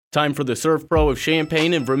Time for the Servpro of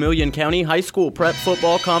Champaign and Vermillion County High School Prep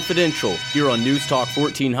Football Confidential, here on News Talk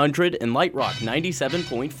 1400 and Light Rock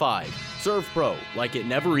 97.5. Servpro, like it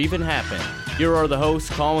never even happened. Here are the hosts,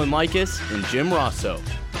 Colin, Likas, and Jim Rossow.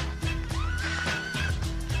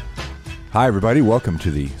 Hi, everybody. Welcome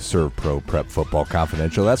to the Servpro Prep Football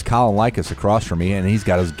Confidential. That's Colin Likas across from me, and he's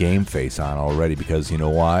got his game face on already because you know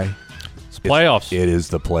why? It's playoffs. It is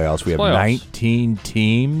the playoffs. We have 19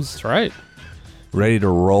 teams. That's right. Ready to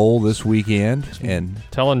roll this weekend. And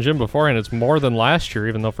telling Jim beforehand, it's more than last year,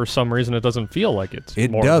 even though for some reason it doesn't feel like it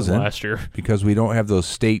doesn't than last year. Because we don't have those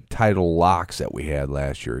state title locks that we had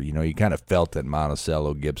last year. You know, you kind of felt that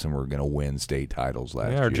Monticello, Gibson were going to win state titles last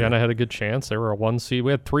year. Yeah, Argenta had a good chance. They were a 1 seed.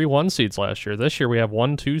 We had 3 1 seeds last year. This year we have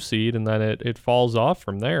 1 2 seed, and then it falls off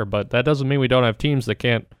from there. But that doesn't mean we don't have teams that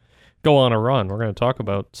can't go on a run. We're going to talk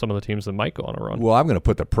about some of the teams that might go on a run. Well, I'm going to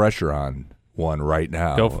put the pressure on one right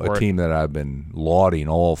now. Go for it. A team that I've been lauding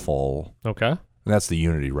all fall. Okay. And that's the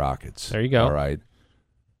Unity Rockets. There you go. All right.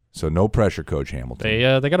 So no pressure, Coach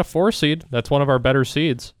Hamilton. They got a 4 seed. That's one of our better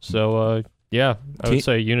seeds. So, yeah, I would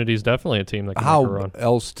say Unity's definitely a team that can make a run. How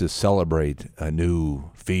else to celebrate a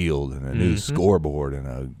new field and a new scoreboard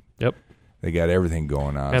and a They got everything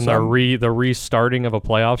going on. And the restarting of a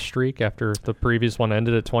playoff streak after the previous one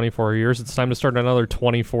ended at 24 years. It's time to start another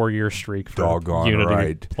 24-year streak for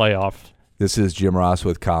Unity playoff. This is Jim Ross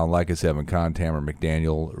with Colin Likas, Evan Kahn, Tamara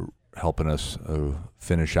McDaniel, helping us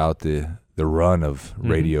finish out the run of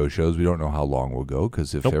radio shows. We don't know how long we'll go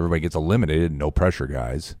because if everybody gets eliminated, no pressure,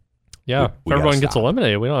 guys. Yeah, if everyone gets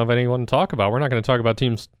eliminated, we don't have anyone to talk about. We're not going to talk about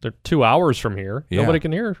teams that are 2 hours from here. Yeah. Nobody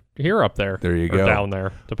can hear up there. There you or go. Down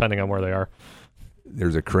there, depending on where they are.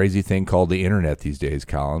 There's a crazy thing called the internet these days,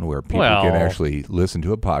 Colin, where people can actually listen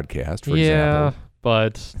to a podcast, for example. Yeah,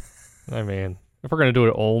 but, I mean, if we're going to do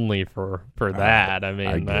it only for that, I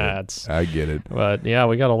mean, I get it. But yeah,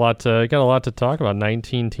 we got a lot to talk about.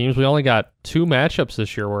 19 teams. We only got 2 matchups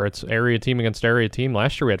this year where it's area team against area team.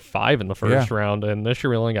 Last year we had 5 in the first round, and this year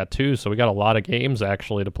we only got 2. So we got a lot of games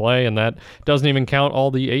actually to play, and that doesn't even count all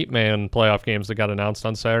the 8-man playoff games that got announced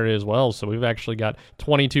on Saturday as well. So we've actually got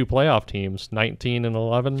 22 playoff teams, 19 in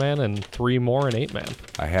 11-man, and 3 more in 8-man.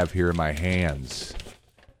 I have here in my hands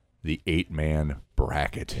the 8-man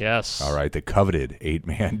bracket. Yes. All right, the coveted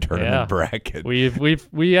 8-man tournament bracket. We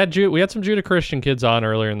had some Judah Christian kids on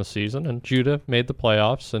earlier in the season, and Judah made the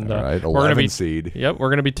playoffs. And all right, 11 seed. Yep, we're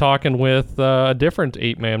going to be talking with a different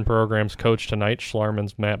 8-man program's coach tonight,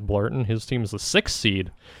 Schlarman's Matt Blurton. His team is the 6th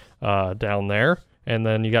seed down there. And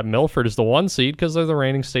then you got Milford as the 1 seed because they're the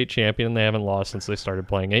reigning state champion and they haven't lost since they started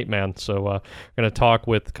playing 8-man. So we're going to talk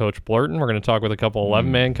with Coach Blurton. We're going to talk with a couple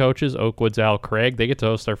 11-man coaches. Oakwood's Al Craig. They get to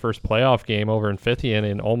host their first playoff game over in Fithian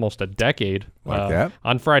in almost a decade. Like that?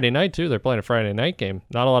 On Friday night, too. They're playing a Friday night game.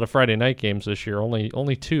 Not a lot of Friday night games this year. Only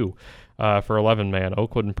 2 for 11-man.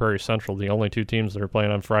 Oakwood and Prairie Central, the only 2 teams that are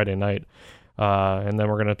playing on Friday night. And then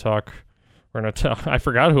we're going to talk... I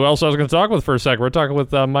forgot who else I was going to talk with for a second. We're talking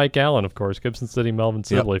with Mike Allen, of course, Gibson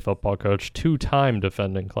City-Melvin-Sibley football coach, 2-time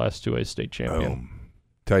defending Class 2A state champion.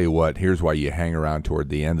 Tell you what, here's why you hang around toward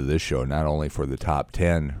the end of this show, not only for the top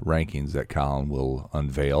 10 rankings that Colin will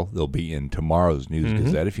unveil. They'll be in tomorrow's News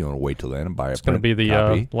Gazette if you want to wait till then and buy a print copy. It's going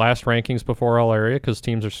to be the last rankings before all area because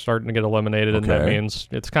teams are starting to get eliminated, and that means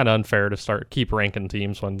it's kind of unfair to keep ranking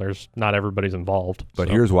teams when there's not everybody's involved. But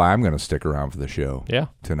here's why I'm going to stick around for the show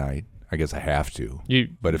tonight. I guess I have to.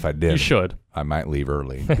 But if I didn't, you should. I might leave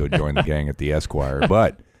early and go join the gang at the Esquire.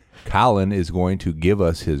 But Colin is going to give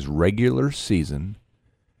us his regular season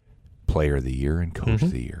Player of the Year and Coach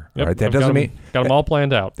of the Year. Yep. All right, that doesn't mean got them all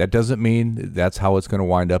planned out. That doesn't mean that's how it's going to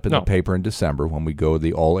wind up in the paper in December when we go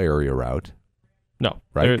the all area route. No,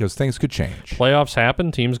 right? Because things could change. Playoffs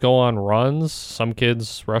happen. Teams go on runs. Some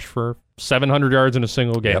kids rush for 700 yards in a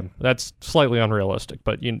single game. Yep. That's slightly unrealistic,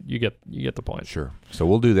 but you get the point. Sure. So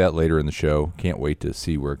we'll do that later in the show. Can't wait to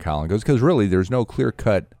see where Colin goes because really there's no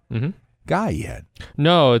clear-cut guy yet.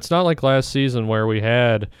 No, it's not like last season where we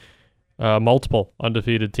had multiple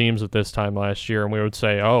undefeated teams at this time last year, and we would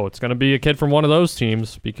say, oh, it's going to be a kid from one of those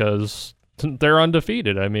teams because they're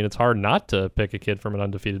undefeated. I mean, it's hard not to pick a kid from an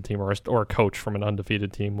undefeated team or a coach from an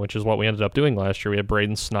undefeated team, which is what we ended up doing last year. We had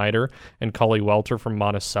Braden Snyder and Cully Welter from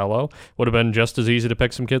Monticello. Would have been just as easy to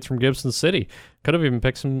pick some kids from Gibson City. Could have even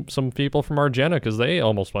picked some people from Argenta because they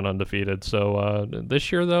almost went undefeated. So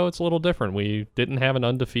this year, though, it's a little different. We didn't have an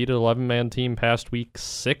undefeated 11-man team past week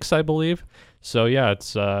 6, I believe. So, yeah,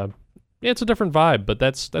 it's a different vibe, but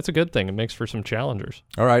that's a good thing. It makes for some challengers.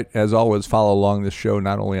 All right. As always, follow along this show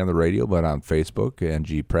not only on the radio but on Facebook and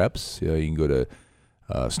G Preps. You can go to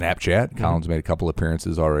Snapchat. Colin's made a couple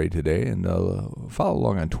appearances already today, and follow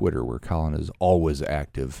along on Twitter, where Colin is always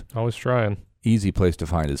active. Always trying. Easy place to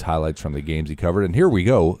find his highlights from the games he covered. And here we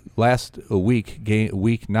go. Last week,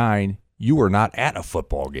 week 9, you were not at a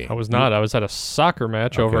football game. I was not. I was at a soccer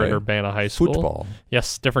match over at Urbana High School. Football.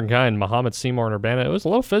 Yes, different kind. Muhammad Seymour and Urbana. It was a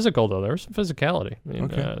little physical, though. There was some physicality. I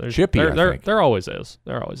mean, Chippy, I think. There always is.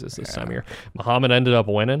 There always is this time of year. Muhammad ended up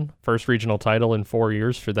winning. First regional title in 4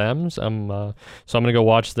 years for them. So I'm going to go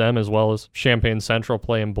watch them, as well as Champaign Central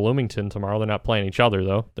play in Bloomington tomorrow. They're not playing each other,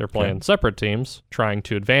 though. They're playing separate teams, trying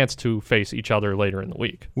to advance to face each other later in the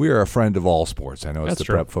week. We are a friend of all sports. I know it's That's the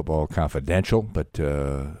true. Prep Football Confidential, but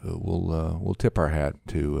we'll tip our hat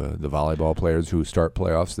to the volleyball players who start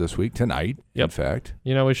playoffs this week, tonight, in fact.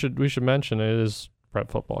 You know, we should mention it is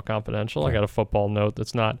Prep Football Confidential. I got a football note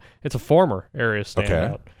that's not. It's a former area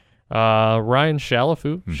standout. Ryan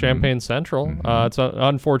Shalafu, Champaign Central. It's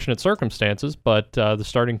unfortunate circumstances, but the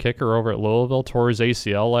starting kicker over at Louisville tore his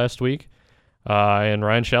ACL last week. And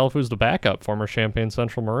Ryan Shalafu's the backup, former Champaign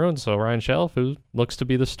Central Maroon. So Ryan Shalafu looks to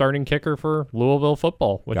be the starting kicker for Louisville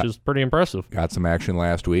football, which is pretty impressive. Got some action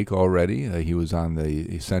last week already. He was on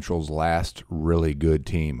the Central's last really good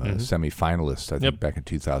team, semifinalist, I think, back in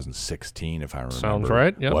 2016, if I remember. Sounds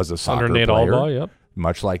right. Yep. Was a soccer Under Nate player. Albaugh,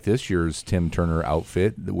 Much like this year's Tim Turner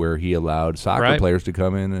outfit, where he allowed soccer players to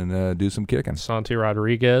come in and do some kicking. Santi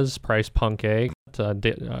Rodriguez, Price Punkay. It's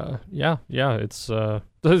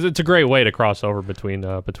a great way to cross over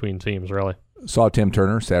between teams, really. Saw Tim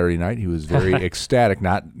Turner Saturday night. He was very ecstatic,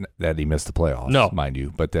 not that he missed the playoffs, mind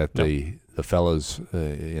you, but that the fellas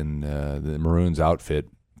in the Maroons outfit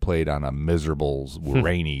played on a miserable,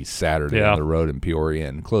 rainy Saturday on the road in Peoria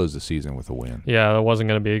and closed the season with a win. Yeah, it wasn't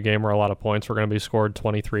going to be a game where a lot of points were going to be scored.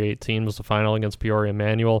 23-18 was the final against Peoria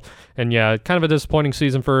Manual. And yeah, kind of a disappointing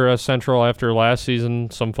season for Central after last season.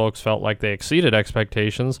 Some folks felt like they exceeded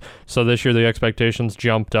expectations. So this year the expectations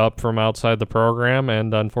jumped up from outside the program,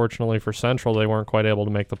 and unfortunately for Central, they weren't quite able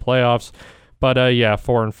to make the playoffs. But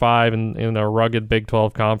 4-5 in a rugged Big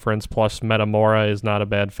 12 conference, plus Metamora is not a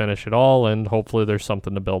bad finish at all, and hopefully there's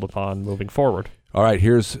something to build upon moving forward. All right,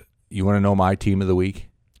 you want to know my team of the week?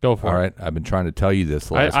 Go for it. All right, I've been trying to tell you this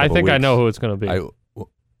the last couple I think weeks. I know who it's going to be.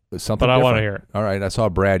 But I want to hear it. All right, I saw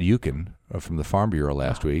Brad Euchen from the Farm Bureau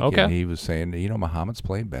last week, okay. and he was saying, Muhammad's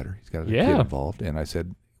playing better. He's got a kid involved, and I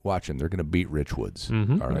said, watch him. They're going to beat Richwoods.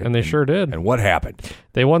 All right? And they sure did. And what happened?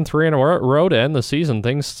 They won 3 in a row to end the season.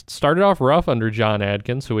 Things started off rough under John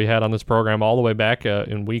Adkins, who we had on this program all the way back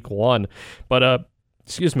in week 1. But,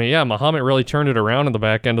 Muhammad really turned it around in the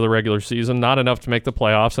back end of the regular season. Not enough to make the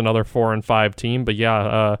playoffs, another 4-5 team. But,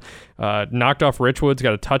 knocked off Richwoods,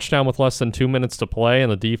 got a touchdown with less than 2 minutes to play,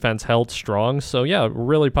 and the defense held strong. So,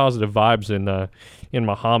 really positive vibes in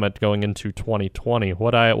Muhammad going into 2020.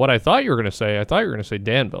 What I thought you were going to say,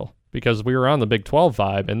 Danville, because we were on the Big 12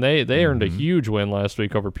 vibe, and they earned a huge win last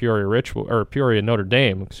week over Peoria Notre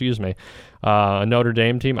Dame, a Notre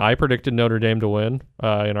Dame team. I predicted Notre Dame to win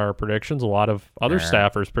in our predictions. A lot of other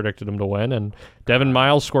staffers predicted them to win, and Devin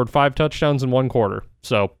Miles scored 5 touchdowns in 1 quarter.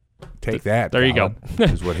 So take that. There Colin, you go.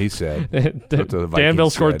 Is what he said. Danville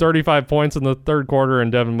scored 35 points in the 3rd quarter,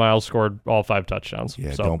 and Devin Miles scored all 5 touchdowns.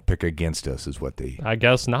 Yeah, so, don't pick against us is what I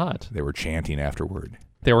guess not. They were chanting afterward.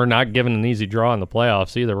 They were not given an easy draw in the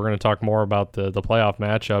playoffs either. We're going to talk more about the playoff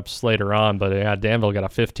matchups later on, but Danville got a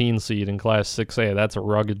 15 seed in Class 6A. That's a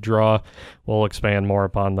rugged draw. We'll expand more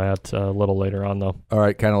upon that a little later on, though. All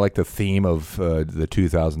right, kind of like the theme of the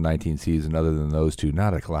 2019 season, other than those two,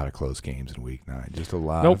 not a lot of close games in Week 9. Just a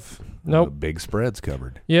lot of big spreads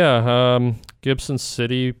covered. Yeah, Gibson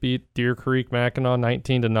City beat Deer Creek Mackinac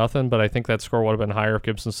 19-0, but I think that score would have been higher if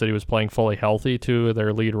Gibson City was playing fully healthy. Two of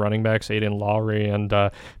their lead running backs, Aiden Lowry and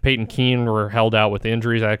Peyton Keene, were held out with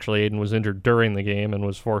injuries. Actually, Aiden was injured during the game and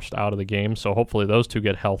was forced out of the game, so hopefully those two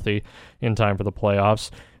get healthy in time for the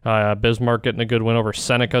playoffs. Bismarck getting a good win over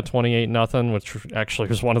Seneca 28-0, which actually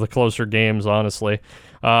was one of the closer games, honestly.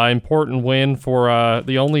 Important win for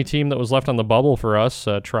the only team that was left on the bubble for us.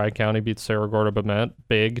 Tri-County beat Cerro Gordo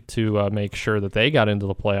big to make sure that they got into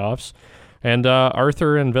the playoffs. And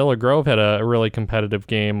Arthur and Villa Grove had a really competitive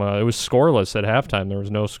game. It was scoreless at halftime. There was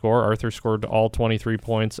no score. Arthur scored all 23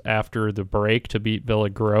 points after the break to beat Villa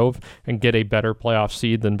Grove and get a better playoff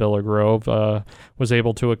seed than Villa Grove was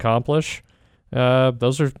able to accomplish.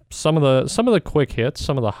 Those are some of the quick hits,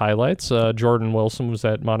 some of the highlights. Jordan Wilson was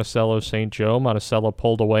at Monticello St. Joe. Monticello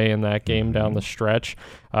pulled away in that game down the stretch.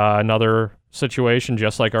 Another situation,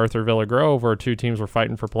 just like Arthur Villa Grove, where two teams were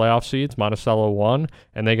fighting for playoff seeds. Monticello won,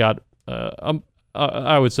 and they got,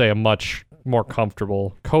 I would say, a much more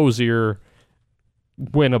comfortable, cozier,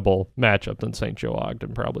 winnable matchup than St. Joe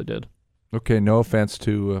Ogden probably did. Okay, no offense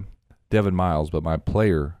to Devin Miles, but my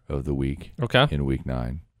player of the week in Week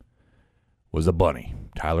 9 was a bunny,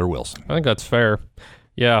 Tyler Wilson. I think that's fair.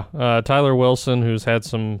 Yeah, Tyler Wilson, who's had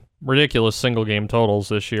some ridiculous single-game totals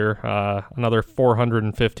this year. Another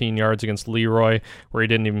 415 yards against Leroy, where he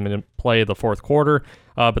didn't even play the fourth quarter.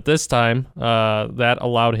 But this time, that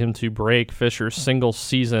allowed him to break Fisher's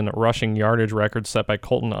single-season rushing yardage record set by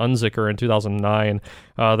Colton Unzicker in 2009.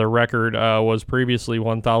 The record was previously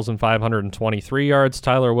 1,523 yards.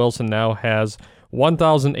 Tyler Wilson now has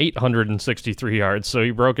 1,863 yards, so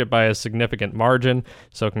he broke it by a significant margin.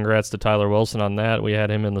 So congrats to Tyler Wilson on that. We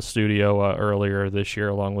had him in the studio earlier this year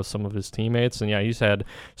along with some of his teammates, and yeah, he's had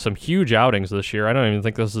some huge outings this year. I don't even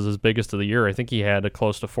think this is his biggest of the year. I think he had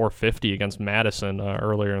close to 450 against Madison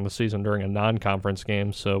earlier in the season during a non-conference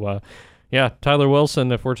game. So yeah, Tyler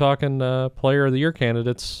Wilson, if we're talking player of the year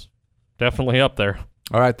candidates, definitely up there.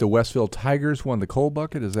 All right, the Westville Tigers won the Coal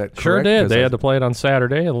Bucket. Is that correct? Sure did. They had to play it on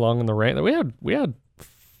Saturday along in the rain. We had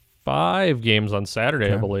 5 games on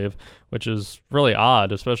Saturday, I believe, which is really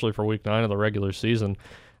odd, especially for Week 9 of the regular season.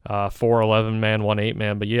 4 11-man, 1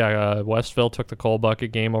 8-man. But yeah, Westville took the Coal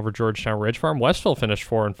Bucket game over Georgetown Ridge Farm. Westville finished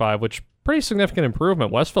 4-5, which pretty significant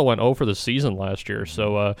improvement. Westville went 0 for the season last year,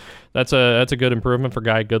 so that's a good improvement for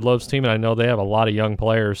Guy Goodlove's team, and I know they have a lot of young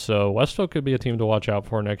players, so Westville could be a team to watch out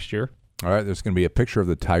for next year. All right, there's going to be a picture of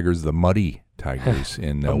the Tigers, the Muddy Tigers,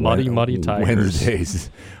 in the muddy Tigers.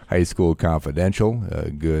 Wednesday's High School Confidential.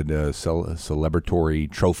 A good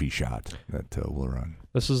celebratory trophy shot that we'll run.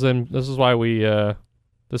 This is why we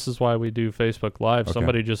do Facebook Live. Okay.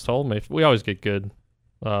 Somebody just told me we always get good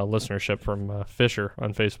listenership from Fisher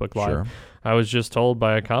on Facebook Live. Sure. I was just told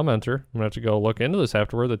by a commenter, I'm going to have to go look into this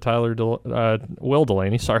afterward, that Will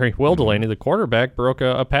Delaney, the quarterback, broke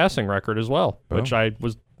a passing record as well, which I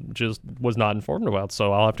was not informed about,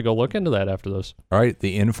 so I'll have to go look into that after this. All right,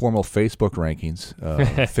 the informal Facebook rankings.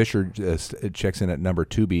 Fisher checks in at number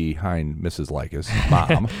 2 behind Mrs. Likas,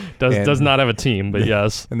 mom. does not have a team, but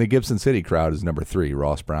yes. And the Gibson City crowd is number 3.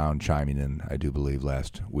 Ross Brown chiming in, I do believe,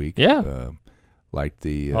 last week. Yeah. Like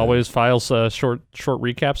the always files short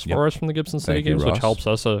recaps for us from the Gibson City games, which helps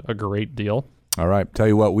us a great deal. All right, tell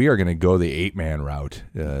you what, we are going to go the 8-man route.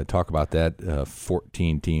 Talk about that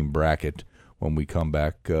 14-team bracket when we come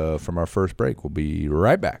back from our first break. We'll be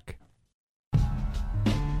right back.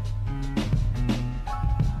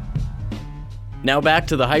 Now back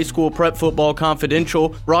to the High School Prep Football Confidential,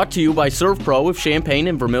 brought to you by Servpro of Champaign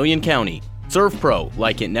and Vermillion County. Servpro,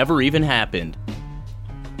 like it never even happened.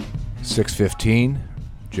 6:15,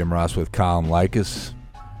 Jim Ross with Colin Likas.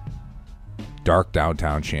 Dark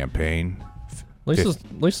downtown Champaign. At least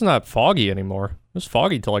it's not foggy anymore. It was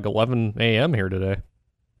foggy till like 11 a.m. here today.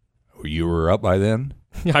 You were up by then?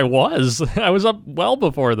 I was. I was up well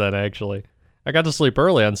before then, actually. I got to sleep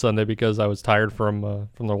early on Sunday because I was tired from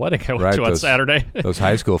the wedding I went to on Saturday. Those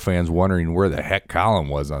high school fans wondering where the heck Colin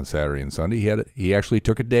was on Saturday and Sunday. He actually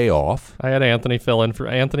took a day off. I had Anthony fill in for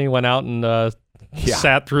Anthony. Went out and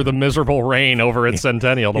sat through the miserable rain over at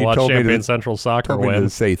Centennial to watch Champaign Central soccer win. Told me to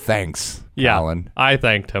say thanks, Colin. I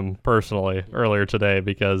thanked him personally earlier today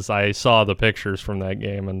because I saw the pictures from that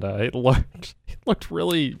game and it looked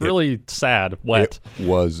really, really sad, wet. It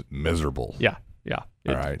was miserable. Yeah.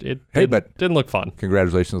 All right. It didn't look fun.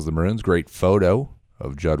 Congratulations to the Maroons. Great photo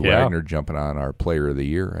of Judd Wagner jumping on our Player of the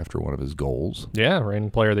Year after one of his goals. Yeah, reigning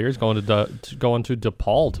Player of the Year is going to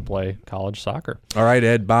DePaul to play college soccer. All right,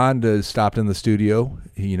 Ed Bond stopped in the studio.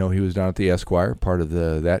 He was down at the Esquire, part of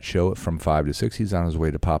that show from 5 to 6. He's on his way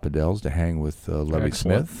to Papa Del's to hang with Levy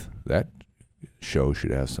Smith. That show should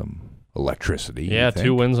have some electricity. Yeah,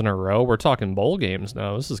 2 wins in a row. We're talking bowl games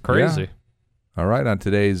now. This is crazy. Yeah. All right, on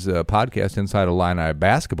today's podcast, Inside Illini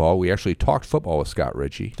Basketball, we actually talked football with Scott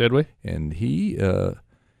Ritchie. Did we? And he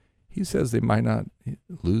says they might not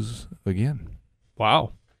lose again.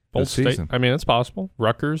 Wow. Both season. I mean, it's possible.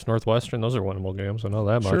 Rutgers, Northwestern, those are winnable games. I know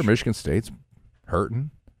that much. Sure, Michigan State's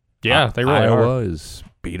hurting. Yeah, they really Iowa are. is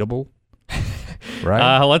beatable.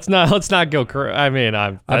 Right? Let's not go. I mean,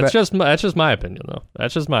 that's just my opinion, though.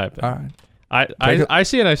 That's just my opinion. All right. I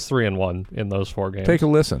see a nice 3-1 in those 4 games. Take a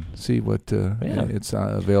listen. See what it's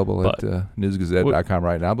available at newsgazette.com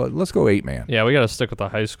right now. But let's go 8-man. Yeah, we got to stick with the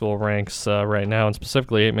high school ranks right now, and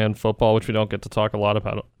specifically 8-man football, which we don't get to talk a lot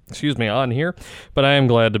about on here. But I am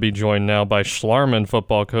glad to be joined now by Schlarman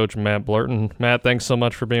football coach Matt Blurton. Matt, thanks so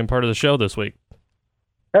much for being part of the show this week.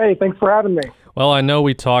 Hey, thanks for having me. Well, I know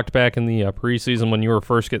we talked back in the preseason when you were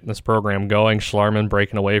first getting this program going, Schlarman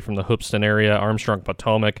breaking away from the Hoopston area,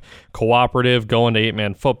 Armstrong-Potomac, cooperative, going to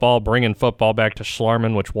 8-man football, bringing football back to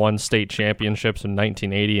Schlarman, which won state championships in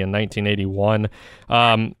 1980 and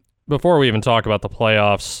 1981. Before we even talk about the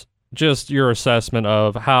playoffs, just your assessment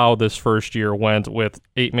of how this first year went with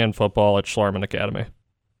 8-man football at Schlarman Academy.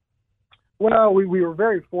 Well, we were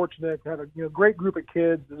very fortunate to have a great group of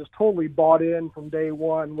kids that just totally bought in from day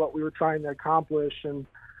one what we were trying to accomplish. And,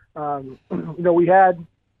 we had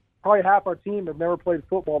probably half our team had never played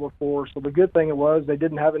football before. So the good thing was they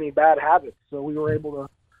didn't have any bad habits. So we were able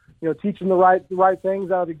to, teach them the right things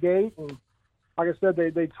out of the gate. And like I said,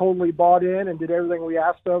 they totally bought in and did everything we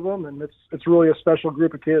asked of them. And it's really a special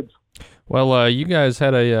group of kids. Well, you guys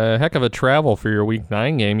had a heck of a travel for your Week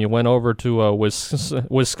 9 game. You went over to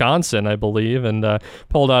Wisconsin, I believe, and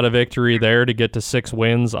pulled out a victory there to get to 6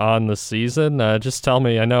 wins on the season. Just tell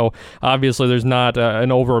me, I know obviously there's not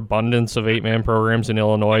an overabundance of 8-man programs in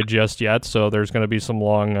Illinois just yet, so there's going to be some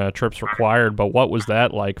long trips required, but what was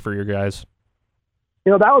that like for your guys?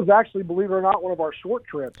 That was actually, believe it or not, one of our short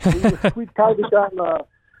trips. We've kind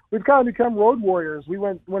of become road warriors. We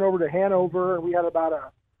went over to Hanover, and we had about a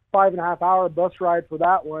 5.5-hour bus ride for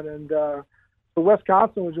that one, and so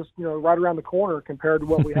Wisconsin was just right around the corner compared to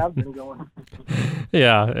what we have been going.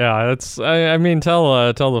 Yeah. It's I mean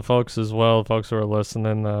tell the folks as well, folks who are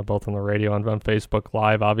listening, both on the radio and on Facebook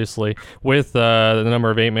Live. Obviously, with the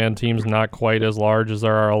number of 8-man teams not quite as large as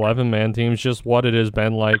there are 11-man teams, just what it has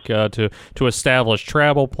been like to establish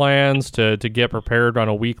travel plans, to get prepared on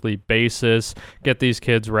a weekly basis, get these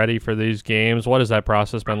kids ready for these games. What has that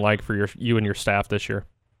process been like for you and your staff this year?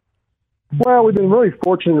 Well, we've been really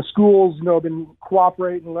fortunate. The schools, have been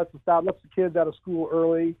cooperating and lets the kids out of school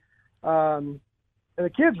early. And the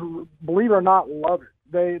kids, believe it or not, love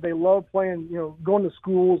it. They love playing, going to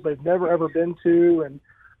schools they've never, ever been to.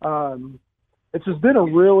 And it's just been a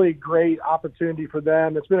really great opportunity for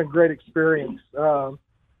them. It's been a great experience.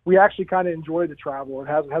 We actually kind of enjoy the travel. It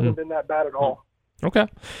hasn't been that bad at all. Okay.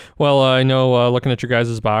 Well, I know looking at your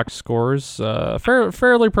guys' box scores,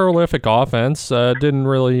 fairly prolific offense. Didn't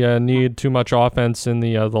really need too much offense in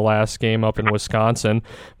the last game up in Wisconsin.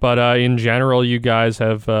 But in general, you guys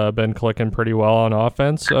have been clicking pretty well on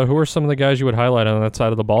offense. Who are some of the guys you would highlight on that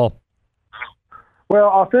side of the ball?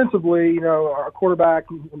 Well, offensively, our quarterback,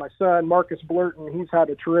 my son, Matt Blurton, he's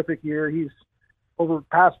had a terrific year. He's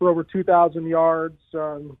passed for over 2,000 yards,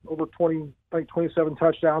 over 27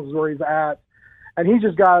 touchdowns is where he's at. And he's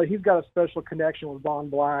got a special connection with Von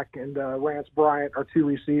Black and Rance Bryant, our 2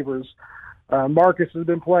 receivers. Marcus has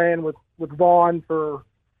been playing with Vaughn for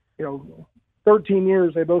 13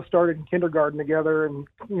 years. They both started in kindergarten together, and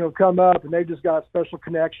come up, and they've just got a special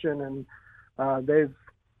connection, and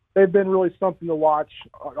they've been really something to watch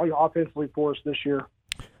offensively for us this year.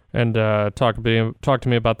 And talk to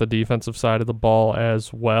me about the defensive side of the ball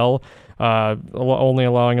as well. Only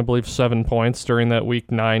allowing, I believe, 7 points during that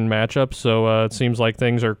Week 9 matchup. So it seems like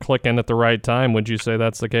things are clicking at the right time. Would you say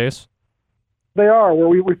that's the case? They are. Well,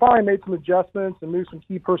 we finally made some adjustments and moved some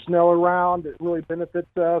key personnel around. It really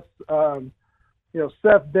benefits us.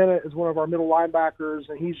 Seth Bennett is one of our middle linebackers,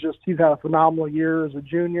 and he's had a phenomenal year as a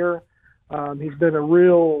junior. He's been a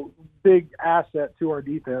real big asset to our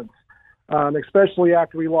defense. Especially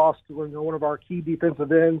after we lost one of our key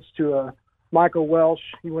defensive ends to Michael Welsh.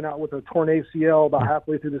 He went out with a torn ACL about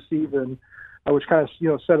halfway through the season, which kind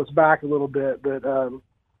of set us back a little bit. But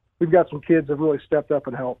we've got some kids that have really stepped up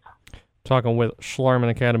and helped. Talking with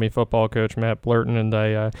Schlarman Academy football coach Matt Blurton, and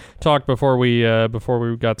I talked before we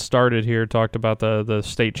got started here. Talked about the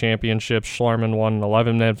state championships. Schlarman won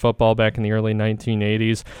 11-man football back in the early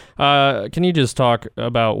 1980s. Can you just talk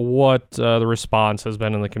about what the response has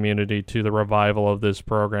been in the community to the revival of this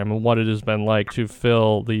program, and what it has been like to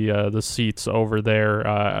fill the seats over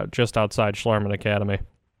there just outside Schlarman Academy?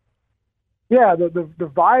 Yeah, the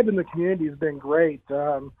vibe in the community has been great.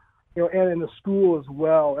 And in the school as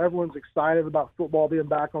well. Everyone's excited about football being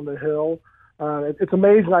back on the hill. It's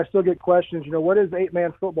amazing. I still get questions, what is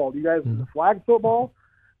 8-man football? Do you guys flag football?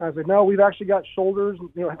 And I was like, no, we've actually got shoulders,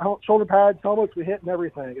 shoulder pads, helmets, we hit and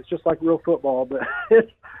everything. It's just like real football. But a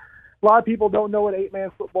lot of people don't know what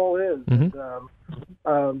 8-man football is.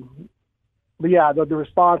 Mm-hmm. But yeah, the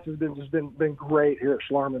response has been great here at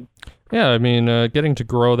Schlarman. Yeah, I mean, getting to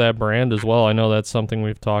grow that brand as well. I know that's something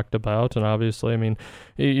we've talked about, and obviously, I mean,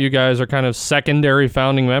 you guys are kind of secondary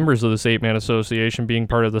founding members of this 8-man association, being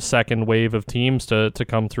part of the second wave of teams to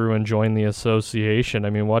come through and join the association. I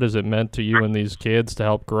mean, what has it meant to you and these kids to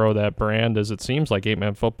help grow that brand, as it seems like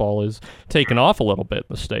 8-man football is taking off a little bit in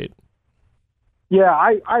the state? Yeah,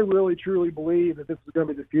 I really, truly believe that this is going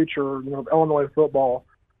to be the future of Illinois football,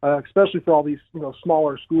 especially for all these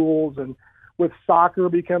smaller schools, and with soccer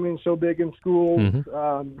becoming so big in schools.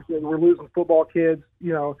 Mm-hmm. We're losing football kids.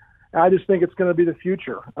 I just think it's going to be the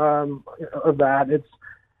future of that.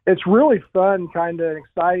 it's really fun, kind of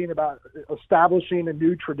exciting about establishing a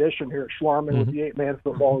new tradition here at Schlarman with the 8-man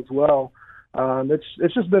football as well.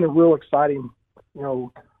 It's just been a real exciting,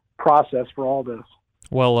 process for all this.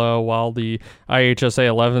 Well, while the IHSA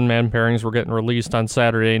 11-man pairings were getting released on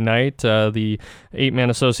Saturday night, the 8-man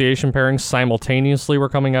association pairings simultaneously were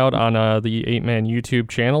coming out on the 8-man YouTube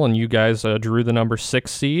channel, and you guys drew the number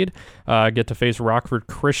 6 seed. Get to face Rockford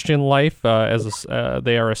Christian Life as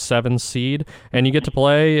they are a 7 seed, and you get to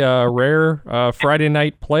play a rare Friday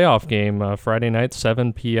night playoff game, Friday night,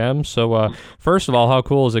 7 p.m. So, first of all, how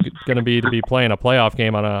cool is it going to be playing a playoff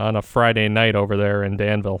game on a Friday night over there in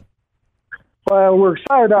Danville? Well, we're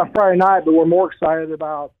excited about Friday night, but we're more excited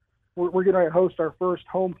about we're going to host our first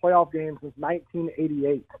home playoff game since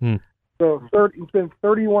 1988. So it's been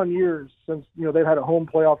 31 years since they've had a home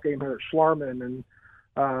playoff game here at Schlarman,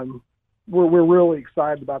 and we're really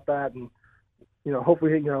excited about that, and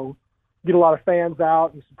hopefully get a lot of fans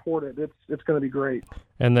out and support it. It's going to be great.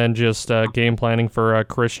 And then just game planning for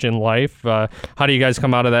Christian Life. How do you guys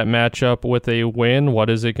come out of that matchup with a win?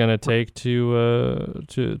 What is it going to take to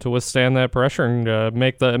withstand that pressure and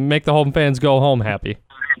make the home fans go home happy?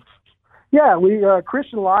 Yeah, we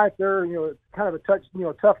Christian Life. They're kind of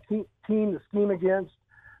a tough team to scheme against.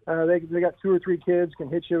 They got 2 or 3 kids can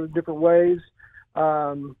hit you in different ways.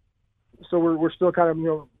 So we're still kind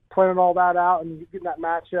of planning all that out and getting that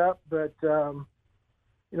matchup, but.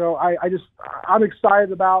 I'm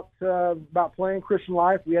excited about playing Christian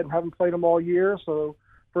Life. We haven't played them all year, so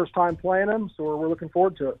first time playing them, so we're looking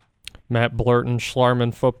forward to it. Matt Blurton,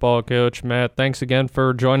 Schlarman football coach. Matt, thanks again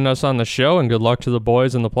for joining us on the show, and good luck to the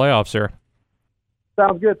boys in the playoffs here.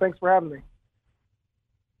 Sounds good. Thanks for having me.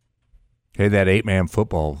 Hey, that 8-man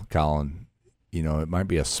football, Colin, it might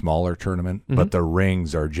be a smaller tournament, but the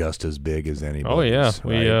rings are just as big as anybody's. Oh yeah,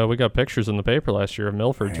 right? we got pictures in the paper last year of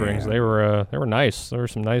Milford's rings. They were nice. There were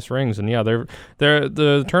some nice rings, and yeah,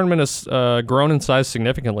 the tournament has grown in size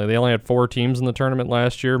significantly. They only had 4 teams in the tournament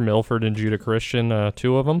last year: Milford and Judah Christian,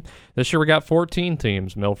 2 of them. This year we got 14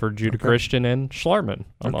 teams: Milford, Judah Christian, and Schlarman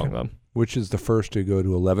among them. Which is the first to go to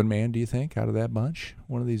 11-man, do you think, out of that bunch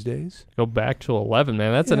one of these days? Go back to 11,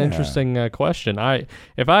 man. That's an interesting question.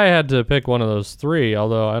 If I had to pick one of those 3,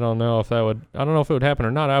 although I don't know if it would happen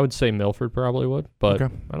or not, I would say Milford probably would, but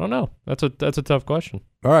I don't know. That's a tough question.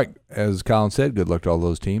 All right. As Colin said, good luck to all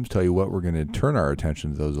those teams. Tell you what, we're going to turn our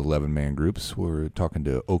attention to those 11-man groups. We're talking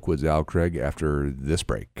to Oakwood's Al Craig after this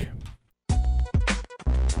break.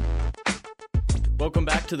 Welcome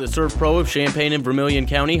back to the Servpro of Champaign and Vermillion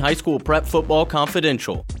County High School Prep Football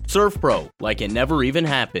Confidential. Servpro, like it never even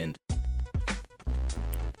happened.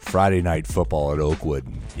 Friday night football at Oakwood.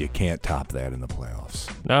 You can't top that in the playoffs.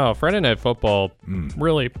 No, Friday night football,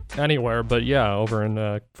 really anywhere, but yeah, over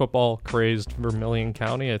in football-crazed Vermillion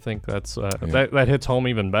County, I think that's that hits home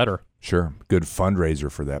even better. Sure. Good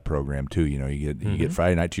fundraiser for that program, too. You get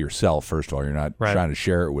Friday night to yourself, first of all. You're not trying to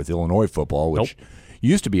share it with Illinois football, which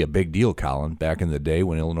used to be a big deal, Colin, back in the day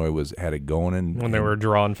when Illinois had it going. And when they were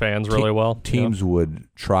drawing fans really well. Teams would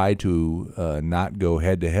try to not go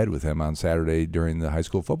head-to-head with them on Saturday during the high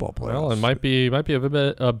school football playoffs. Well, it might be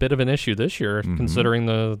a bit of an issue this year, considering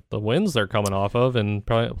the wins they're coming off of and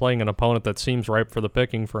playing an opponent that seems ripe for the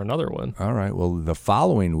picking for another win. All right. Well, the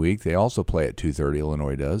following week, they also play at 2:30,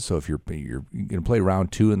 Illinois does. So if you're going to play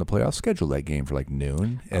round 2 in the playoffs, schedule that game for like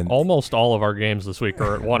noon. And almost all of our games this week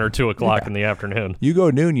are at 1 or 2 o'clock in the afternoon. You go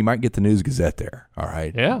noon, you might get the News Gazette there. All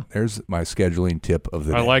right. Yeah. There's my scheduling tip of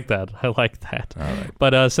the day. I like that. All right.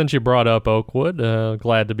 But since you brought up Oakwood,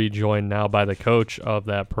 glad to be joined now by the coach of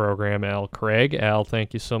that program, Al Craig. Al,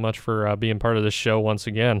 thank you so much for being part of this show once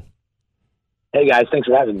again. Hey, guys. Thanks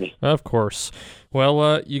for having me. Of course.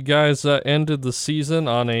 Well, you guys ended the season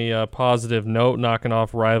on a positive note, knocking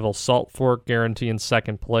off rival Salt Fork, guaranteeing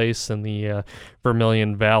second place in the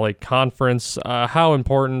Vermilion Valley Conference. How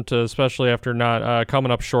important, especially after not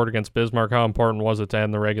coming up short against Bismarck, how important was it to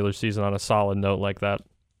end the regular season on a solid note like that?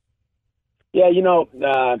 Yeah,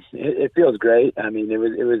 it feels great. I mean, it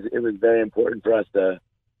was very important for us to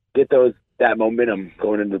get that momentum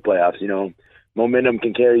going into the playoffs. Momentum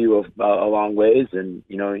can carry you a long ways, and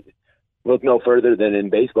look no further than in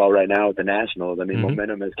baseball right now with the Nationals. I mean,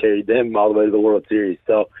 momentum has carried them all the way to the World Series.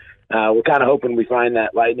 So we're kind of hoping we find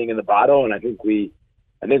that lightning in the bottle, and I think we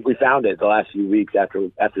found it the last few weeks after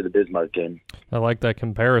the Bismarck game. I like that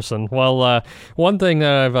comparison. Well, one thing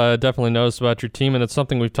that I've definitely noticed about your team, and it's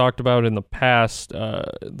something we've talked about in the past,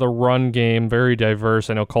 the run game, very diverse.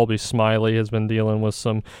 I know Colby Smiley has been dealing with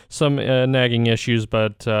some nagging issues,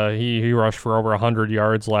 but he rushed for over 100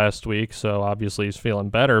 yards last week, so obviously he's feeling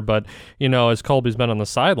better. But, as Colby's been on the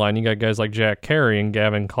sideline, you got guys like Jack Carey and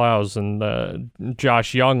Gavin Clowes and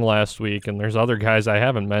Josh Young last week, and there's other guys I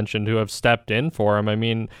haven't mentioned who have stepped in for him. I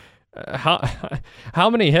mean, how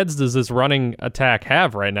many heads does this running attack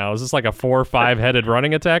have right now? Is this like a 4 or 5 headed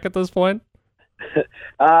running attack at this point?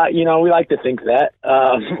 We like to think that.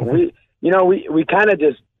 We kind of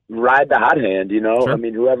just ride the hot hand, Sure. I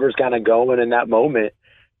mean, whoever's kind of going in that moment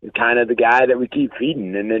is kind of the guy that we keep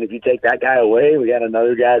feeding. And then if you take that guy away, we got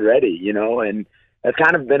another guy ready, and that's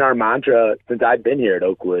kind of been our mantra since I've been here at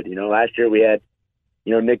Oakwood. Last year we had,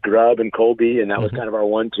 Nick Grubb and Colby, and that was kind of our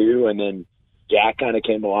 1-2. And then Jack kind of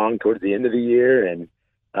came along towards the end of the year, and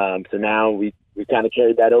so now we kind of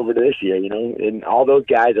carried that over to this year, and all those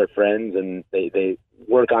guys are friends, and they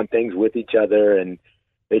work on things with each other, and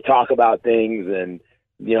they talk about things, and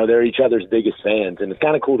they're each other's biggest fans, and it's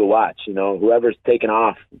kind of cool to watch. Whoever's taken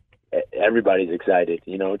off, everybody's excited,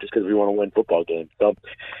 just because we want to win football games. So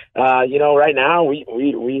right now we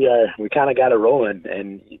kind of got it rolling,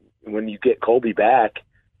 and when you get Colby back,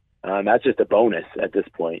 that's just a bonus at this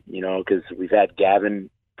point, because we've had Gavin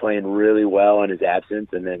playing really well in his absence,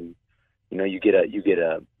 and then, you get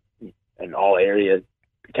an all area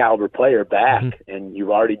caliber player back, and you've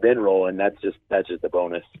already been rolling. That's just a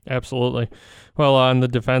bonus. Absolutely. Well, on the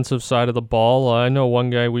defensive side of the ball, I know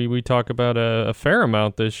one guy we talk about a fair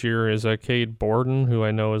amount this year is Cade Borden, who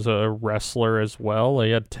I know is a wrestler as well.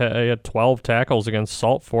 He had 12 tackles against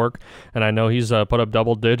Salt Fork, and I know he's put up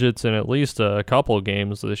double digits in at least a couple of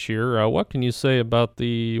games this year. What can you say about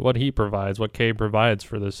what he provides, what Cade provides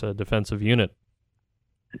for this defensive unit?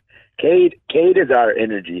 Cade is our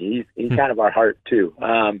energy. He's kind of our heart too.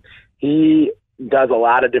 He does a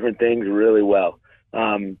lot of different things really well.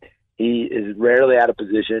 He is rarely out of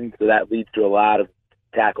position, so that leads to a lot of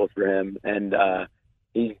tackles for him. And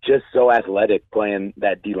he's just so athletic playing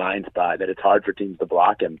that D-line spot that it's hard for teams to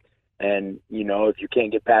block him. And, if you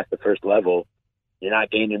can't get past the first level, you're not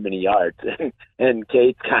gaining many yards. And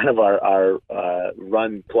Cade's kind of our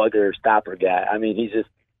run plugger stopper guy. I mean,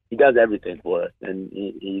 he does everything for us, and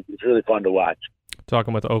he's really fun to watch.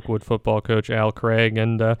 Talking with Oakwood football coach Al Craig,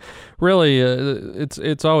 and really,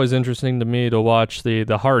 it's always interesting to me to watch the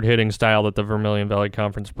hard-hitting style that the Vermillion Valley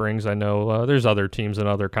Conference brings. I know there's other teams in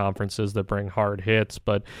other conferences that bring hard hits,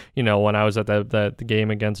 but when I was at that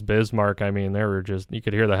game against Bismarck, I mean, you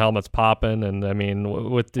could hear the helmets popping, and I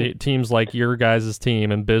mean, with the teams like your guys'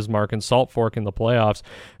 team and Bismarck and Salt Fork in the playoffs,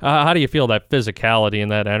 how do you feel that physicality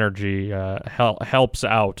and that energy helps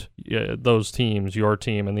out those teams, your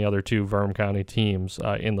team and the other two Verm County teams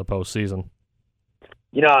in the postseason?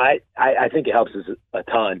 I think it helps us a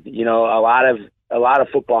ton. A lot of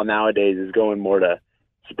football nowadays is going more to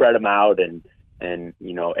spread them out and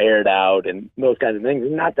air it out and those kinds of things.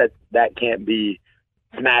 Not that can't be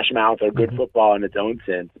smash mouth or good football in its own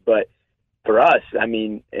sense, but for us, I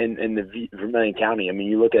mean, in the Vermillion County, I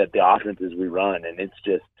mean, you look at the offenses we run, and it's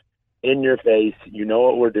just in your face. You know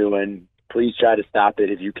what we're doing. Please try to stop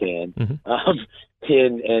it if you can.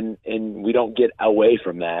 And we don't get away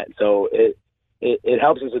from that. So it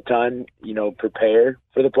helps us a ton, prepare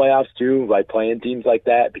for the playoffs too, by playing teams like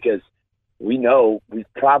that, because we know we've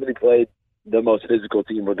probably played the most physical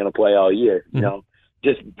team we're going to play all year,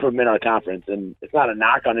 just from in our conference. And it's not a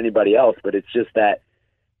knock on anybody else, but it's just that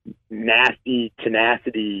nasty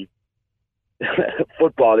tenacity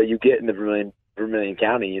football that you get in the Vermillion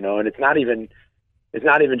County, and it's not even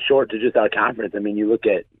short to just our conference. I mean, you look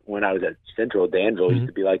at when I was at Central, Danville used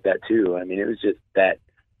to be like that too. I mean, it was just that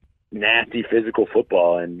nasty physical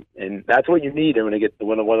football, and that's what you need. And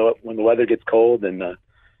when the weather gets cold and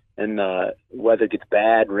the weather gets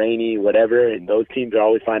bad, rainy, whatever, and those teams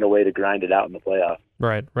always find a way to grind it out in the playoffs.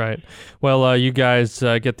 Right. Well, you guys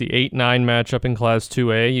get the 8-9 matchup in Class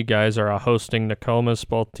 2A. You guys are hosting Nokomis.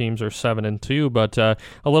 Both teams are 7-2, but a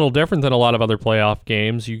little different than a lot of other playoff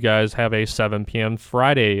games. You guys have a 7 p.m.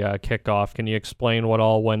 Friday kickoff. Can you explain what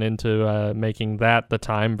all went into making that the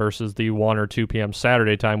time versus the 1 or 2 p.m.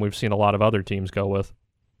 Saturday time we've seen a lot of other teams go with?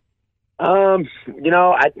 Not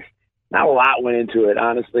a lot went into it,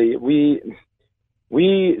 honestly.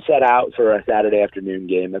 We set out for a Saturday afternoon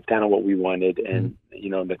game. That's kind of what we wanted. And,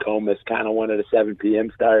 Nokomis kind of wanted a 7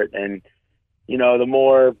 p.m. start. And, the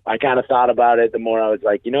more I kind of thought about it, the more I was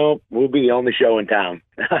like, we'll be the only show in town.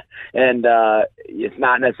 And it's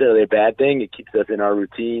not necessarily a bad thing. It keeps us in our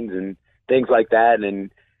routines and things like that.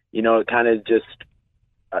 And, it kind of just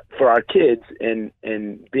for our kids and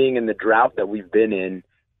being in the drought that we've been in,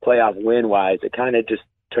 playoff win-wise, it kind of just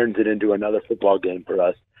turns it into another football game for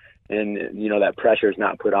us. And, that pressure is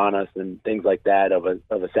not put on us and things like that of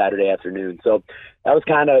a Saturday afternoon. So that was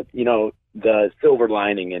kind of, the silver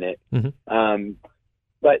lining in it. Mm-hmm.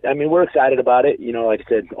 But, we're excited about it. Like I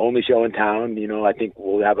said, only show in town. I think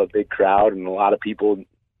we'll have a big crowd and a lot of people,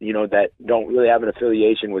 that don't really have an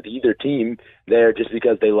affiliation with either team there just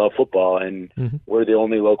because they love football, and we're the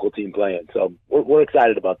only local team playing. So we're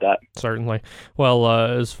excited about that. Certainly. Well,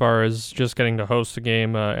 as far as just getting to host a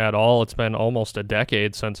game at all, it's been almost a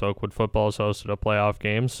decade since Oakwood football has hosted a playoff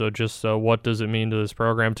game. So just what does it mean to this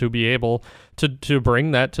program to be able to bring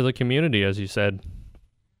that to the community, as you said?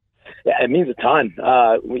 Yeah, it means a ton.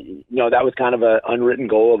 That was kind of an unwritten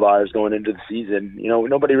goal of ours going into the season.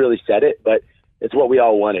 Nobody really said it, but it's what we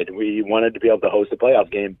all wanted. We wanted to be able to host a playoff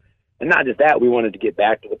game. And not just that, we wanted to get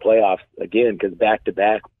back to the playoffs again, because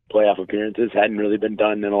back-to-back playoff appearances hadn't really been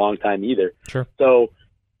done in a long time either. Sure. So,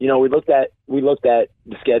 we looked at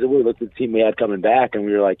the schedule, we looked at the team we had coming back, and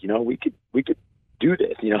we were like, we could do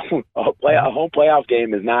this. A home playoff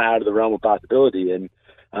game is not out of the realm of possibility. And,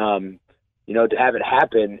 to have it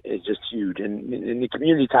happen is just huge. And the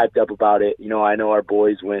community's hyped up about it. I know our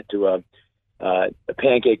boys went to a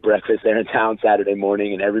pancake breakfast there in town Saturday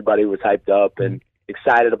morning, and everybody was hyped up and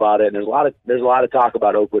excited about it. And there's a lot of talk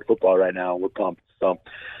about Oakwood football right now. We're pumped. So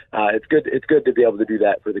it's good to be able to do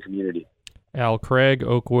that for the community. Al Craig,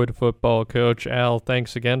 Oakwood football coach. Al,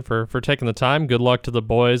 thanks again for taking the time. Good luck to the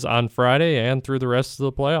boys on Friday and through the rest of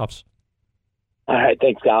the playoffs. All right.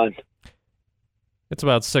 Thanks, Colin. It's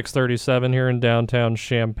about 6:37 here in downtown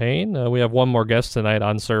Champaign. We have one more guest tonight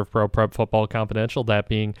on Servpro Prep Football Confidential, that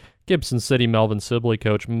being Gibson City-Melvin-Sibley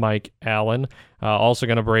coach Mike Allen. Also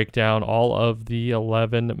going to break down all of the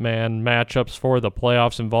 11-man matchups for the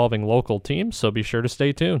playoffs involving local teams, so be sure to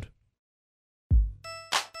stay tuned.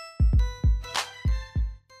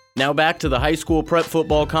 Now back to the High School Prep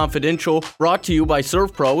Football Confidential, brought to you by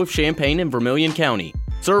Servpro of Champaign and Vermillion County.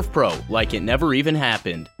 Servpro, like it never even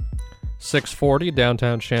happened. 6:40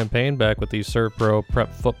 downtown Champaign, back with the Servpro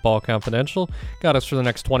Prep Football Confidential. Got us for the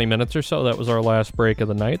next 20 minutes or so. That was our last break of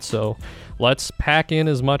the night, so let's pack in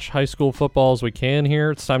as much high school football as we can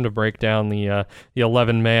here. It's time to break down the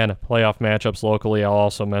 11-man playoff matchups locally. I'll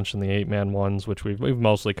also mention the 8-man ones, which we've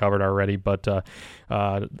mostly covered already, but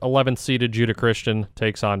 11th seeded Judah Christian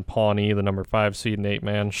takes on Pawnee, the number 5 seed in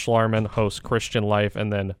 8-man. Schlarman hosts Christian Life,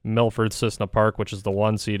 and then Milford Cissna Park, which is the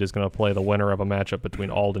 1 seed, is going to play the winner of a matchup between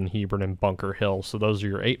Alden Hebron and Bunker Hill. So those are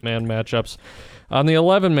your 8-man matchups. On the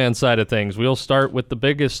 11-man side of things, we'll start with the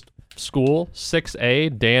biggest school,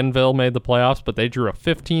 6A. Danville made the playoffs, but they drew a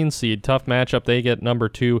 15 seed. Tough matchup. They get number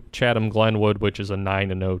 2 Chatham Glenwood, which is a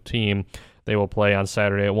 9-0 team. They will play on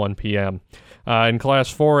Saturday at 1 p.m. In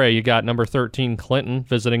Class 4A, you got number 13 Clinton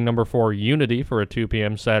visiting number 4 Unity for a 2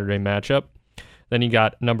 p.m. Saturday matchup. Then you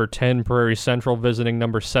got number 10 Prairie Central visiting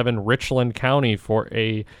number 7 Richland County for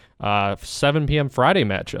a 7 p.m. Friday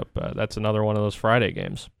matchup. That's another one of those Friday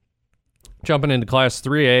games. Jumping into Class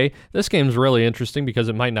 3A, this game's really interesting because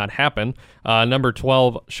it might not happen. Number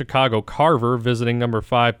 12, Chicago Carver, visiting number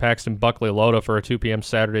 5, Paxton Buckley Loda for a 2 p.m.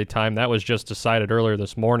 Saturday time. That was just decided earlier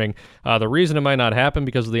this morning. The reason it might not happen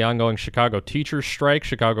because of the ongoing Chicago teachers strike.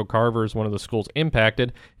 Chicago Carver is one of the schools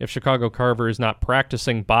impacted. If Chicago Carver is not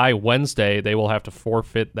practicing by Wednesday, they will have to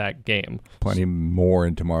forfeit that game. Plenty more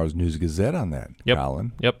in tomorrow's News Gazette on that,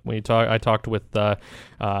 Colin. Yep. I talked with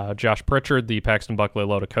Josh Pritchard, the Paxton Buckley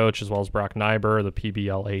Loda coach, as well as Brock Nyber, the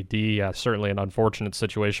PBL AD. Certainly an unfortunate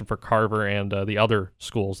situation for Carver and the other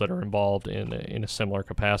schools that are involved in a similar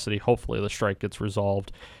capacity. Hopefully the strike gets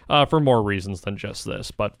resolved for more reasons than just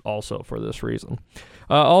this, but also for this reason.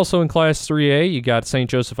 Also in Class 3A, you got St.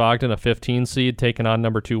 Joseph Ogden, a 15 seed, taking on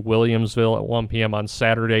number 2 Williamsville at 1 p.m. on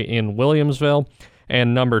Saturday in Williamsville.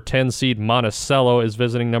 And number 10 seed Monticello is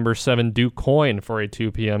visiting number 7 DuQuoin for a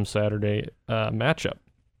 2 p.m. Saturday matchup.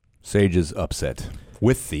 Sage's upset.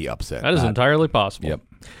 With the upset. That is entirely possible. Yep.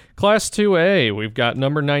 Class 2A, we've got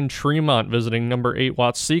number 9 Tremont visiting number 8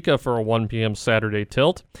 Watseka for a 1 p.m. Saturday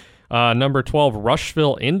tilt. Number 12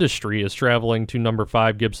 Rushville Industry is traveling to number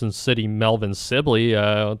 5 Gibson City-Melvin-Sibley.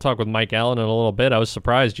 I'll talk with Mike Allen in a little bit. I was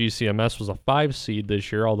surprised GCMS was a 5 seed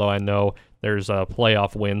this year, although I know there's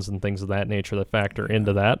playoff wins and things of that nature that factor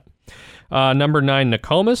into that. Number 9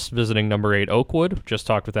 Nokomis visiting number 8 Oakwood. Just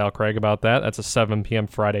talked with Al Craig about that. That's a 7 p.m.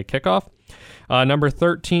 Friday kickoff. Number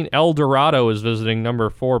 13 El Dorado is visiting number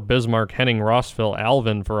 4 Bismarck Henning Rossville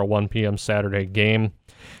Alvin for a 1 p.m. Saturday game.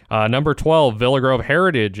 Number 12 Villa Grove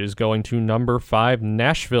Heritage is going to number 5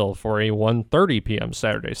 Nashville for a 1:30 p.m.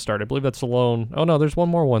 Saturday start. I believe that's alone. Oh no, there's one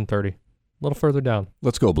more 1:30. little further down.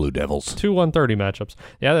 Let's go Blue Devils. 2 1:30 matchups.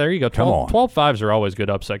 Yeah, there you go. 12-5s are always good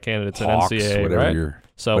upset candidates Hawks, in NCAA, whatever right?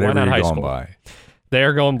 So why not high school? By.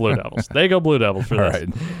 They're going Blue Devils. They go Blue Devils for this. Right.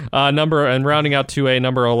 And rounding out 2A,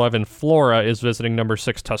 number 11 Flora is visiting number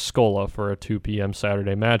 6 Tuscola for a 2 p.m.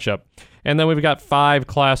 Saturday matchup. And then we've got 5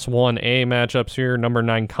 Class 1A matchups here. Number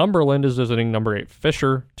 9 Cumberland is visiting number 8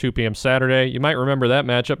 Fisher, 2 p.m. Saturday. You might remember that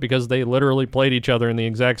matchup because they literally played each other in the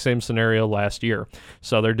exact same scenario last year.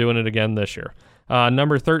 So they're doing it again this year.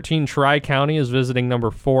 Number 13, Tri-County is visiting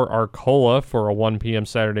number 4, Arcola, for a 1 p.m.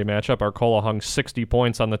 Saturday matchup. Arcola hung 60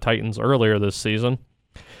 points on the Titans earlier this season.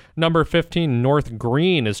 Number 15, North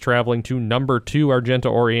Green is traveling to number 2,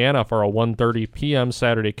 Argenta-Oriana, for a 1:30 p.m.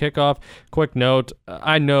 Saturday kickoff. Quick note,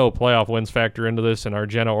 I know playoff wins factor into this, and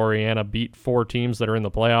Argenta-Oriana beat 4 teams that are in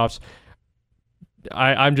the playoffs.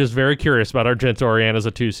 I'm just very curious about Argenta-Oriana as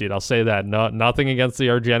a 2 seed. I'll say that. Nothing against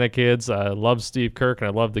the Argenta kids. I love Steve Kirk and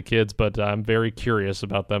I love the kids, but I'm very curious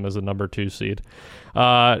about them as a number 2 seed.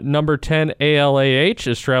 Number 10, ALAH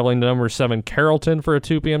is traveling to number 7, Carrollton, for a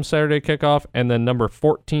 2 p.m. Saturday kickoff. And then number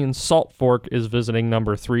 14, Salt Fork, is visiting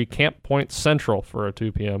number 3, Camp Point Central, for a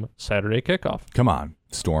 2 p.m. Saturday kickoff. Come on,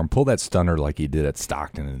 Storm. Pull that stunner like he did at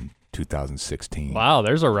Stockton in 2016. Wow,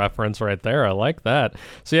 there's a reference right there. I like that.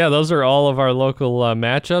 So yeah, those are all of our local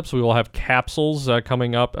matchups. We will have capsules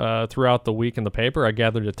coming up throughout the week in the paper. I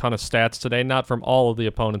gathered a ton of stats today, not from all of the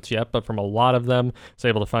opponents yet, but from a lot of them. I was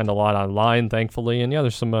able to find a lot online, thankfully. And yeah,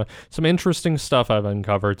 there's some interesting stuff I've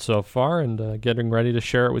uncovered so far, and getting ready to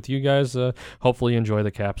share it with you guys. Hopefully you enjoy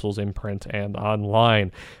the capsules in print and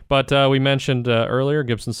online. But we mentioned earlier,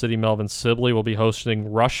 Gibson City-Melvin-Sibley will be hosting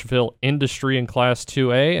Rushville Industry in Class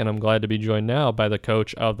 2A, and I'm glad to be joined now by the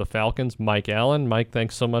coach of the Falcons, Mike Allen. Mike,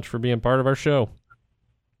 thanks so much for being part of our show.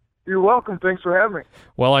 You're welcome. Thanks for having me.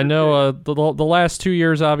 Well, I know the last 2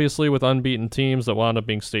 years, obviously, with unbeaten teams that wound up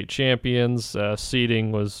being state champions,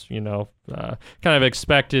 seeding was, kind of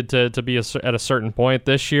expected to be at a certain point.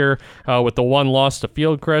 This year, with the 1 loss to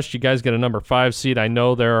Fieldcrest, you guys get a number 5 seed. I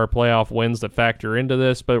know there are playoff wins that factor into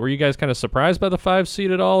this, but were you guys kind of surprised by the 5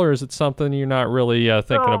 seed at all, or is it something you're not really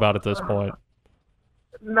thinking about at this point?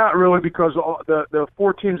 Not really, because the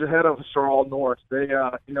 4 teams ahead of us are all north. They,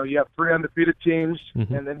 you have 3 undefeated teams,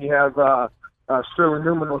 and then you have Sterling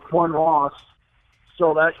Newman with 1 loss.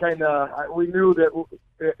 So that kind of, we knew that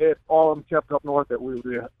if all of them kept up north, that we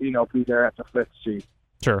would, be there at the 5th seed.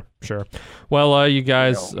 Sure. Well, you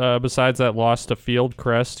guys, besides that loss to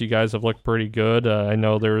Fieldcrest, you guys have looked pretty good. I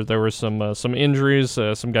know there were some injuries,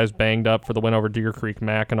 some guys banged up for the win over Deer Creek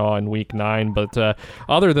Mackinac in Week 9. But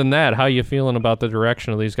other than that, how you feeling about the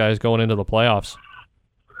direction of these guys going into the playoffs?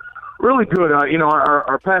 Really good.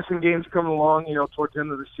 Our passing game's coming along. Towards the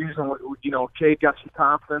end of the season, Cade got some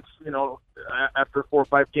confidence. After 4 or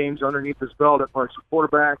 5 games underneath his belt at varsity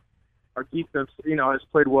quarterback. Our defense, has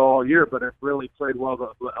played well all year, but it really played well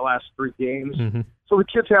the last 3 games. Mm-hmm. So the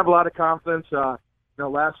kids have a lot of confidence.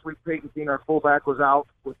 Last week Peyton Keene, our fullback, was out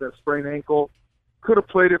with a sprained ankle. Could have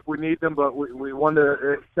played if we need them, but we wanted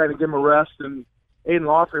to kind of give him a rest. And Aiden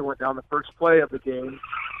Lawfrey went down the first play of the game,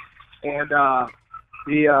 and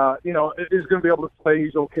he, is going to be able to play.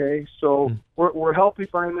 He's okay. So we're healthy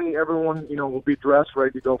finally. Everyone, will be dressed,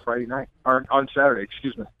 ready to go Friday night, or on Saturday,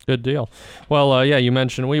 excuse me. Good deal. Well, you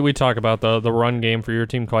mentioned, we talk about the run game for your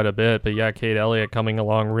team quite a bit, but yeah, Cade Elliott coming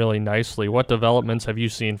along really nicely. What developments have you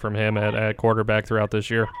seen from him at quarterback throughout this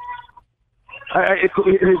year?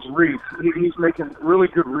 His reads. He's making really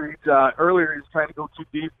good reads. Earlier, he was trying to go too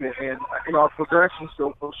deep, and our progression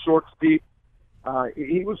still goes short to deep.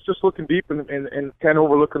 He was just looking deep and kind of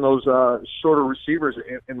overlooking those shorter receivers.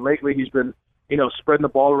 And lately he's been, spreading the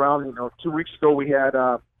ball around. 2 weeks ago we had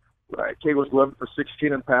Cade was 11 for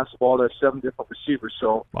 16 and passed the ball to 7 different receivers.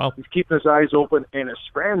 So wow. He's keeping his eyes open, and his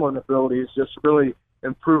scrambling ability is just really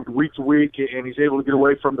improved week to week, and he's able to get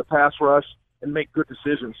away from the pass rush and make good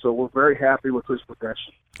decisions. So we're very happy with his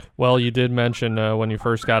progression. Well, you did mention when you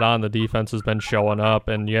first got on, the defense has been showing up.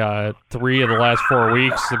 And, 3 of the last 4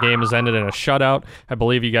 weeks, the game has ended in a shutout. I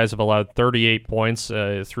believe you guys have allowed 38 points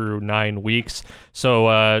through 9 weeks. So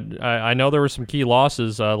I know there were some key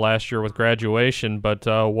losses last year with graduation, but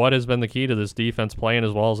what has been the key to this defense playing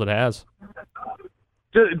as well as it has?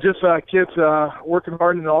 Just kids working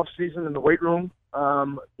hard in the off-season in the weight room.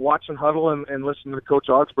 Watching huddle and listening to Coach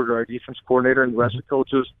Augsburger, our defense coordinator, and the rest of the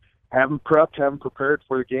coaches, have them prepped, have them prepared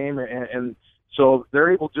for the game, and so they're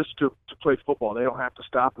able just to play football. They don't have to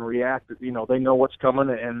stop and react. They know what's coming,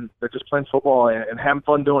 and they're just playing football and having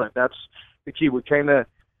fun doing it. That's the key. We kind of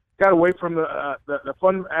got away from the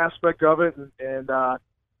fun aspect of it, and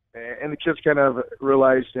and the kids kind of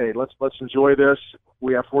realized, hey, let's enjoy this.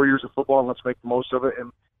 We have 4 years of football, and let's make the most of it.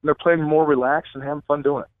 And they're playing more relaxed and having fun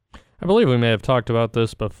doing it. I believe we may have talked about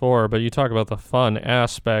this before, but you talk about the fun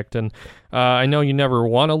aspect, and I know you never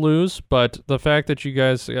want to lose, but the fact that you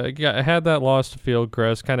guys had that loss to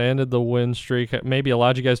Fieldcrest kind of ended the win streak, maybe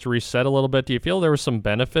allowed you guys to reset a little bit. Do you feel there was some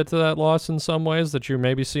benefit to that loss in some ways that you're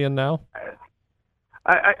maybe seeing now?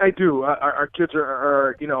 I do. Our kids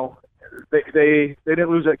are they didn't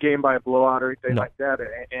lose that game by a blowout or anything like that,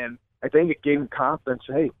 and I think it gave them confidence.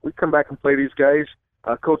 Hey, we come back and play these guys.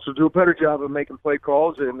 Coach will do a better job of making play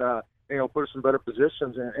calls and put us in better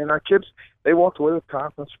positions. And our kids, they walked away with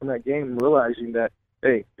confidence from that game, realizing that,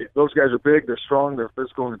 hey, those guys are big, they're strong, they're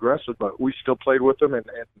physical and aggressive, but we still played with them and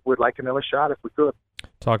would like another shot if we could.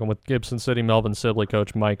 Talking with Gibson City-Melvin-Sibley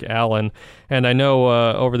coach Mike Allen. And I know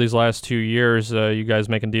over these last 2 years, you guys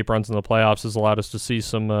making deep runs in the playoffs has allowed us to see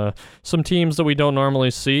some teams that we don't normally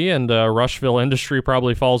see, and Rushville Industry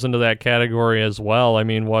probably falls into that category as well. I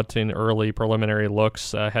mean, what in early preliminary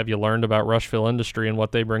looks have you learned about Rushville Industry and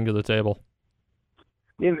what they bring to the table?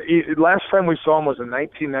 Last time we saw them was in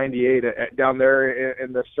 1998 down there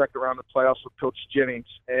in the second round of playoffs with Coach Jennings.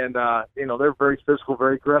 And, they're very physical,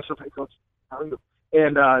 very aggressive. Hey, Coach, how are you?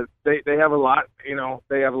 And they have a lot.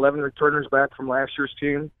 They have 11 returners back from last year's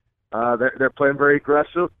team. They're playing very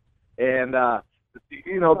aggressive, and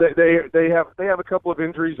they have a couple of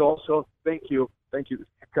injuries also. Thank you.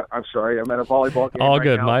 I'm sorry, I'm at a volleyball game. All right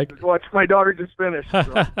good, now. Mike. Watch my daughter just finished.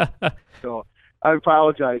 So I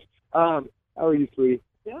apologize. How are you, sweetie?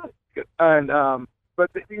 Yeah. Good. And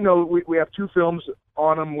but we have 2 films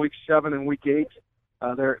on them, week 7 and week 8.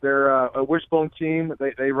 They're a wishbone team.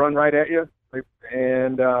 They run right at you.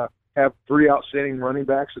 And have 3 outstanding running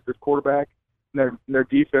backs at their quarterback. And their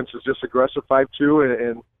defense is just aggressive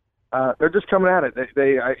 5-2, and they're just coming at it.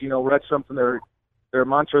 They read something. Their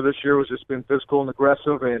mantra this year was just being physical and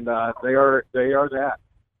aggressive, and they are that.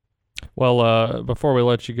 Well, before we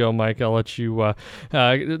let you go, Mike, I'll let you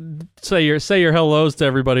say your hellos to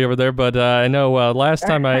everybody over there. But I know last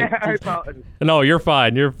time no, you're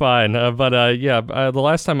fine. The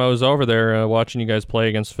last time I was over there watching you guys play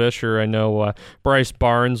against Fisher, I know Bryce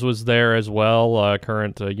Barnes was there as well,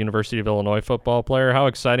 current University of Illinois football player. How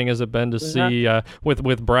exciting has it been to see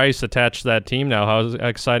with Bryce attached to that team now? How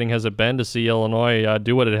exciting has it been to see Illinois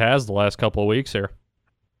do what it has the last couple of weeks here?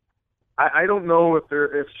 I don't know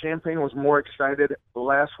if Champaign was more excited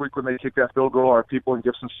last week when they kicked that field goal, or people in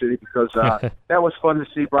Gibson City, because that was fun to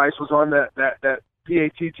see. Bryce was on that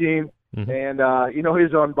PAT team, and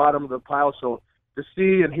he's on bottom of the pile. So to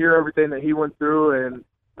see and hear everything that he went through, and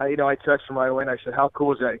I texted him right away and I said, "How cool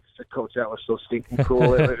was that?" He said, "Coach, that was so stinking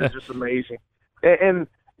cool. It was just amazing." And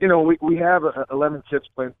we have 11 kids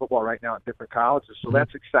playing football right now at different colleges, so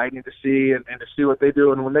that's exciting to see and to see what they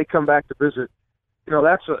do. And when they come back to visit,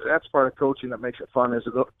 that's part of coaching that makes it fun, is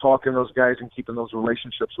talking to those guys and keeping those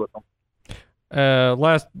relationships with them.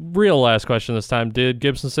 Last question this time. Did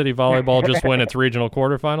Gibson City Volleyball just win its regional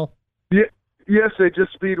quarterfinal? Yeah, yes, they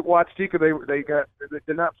just beat Watsika. They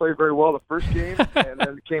did not play very well the first game, and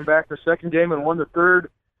then came back the second game and won the third,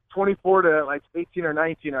 24 to like 18 or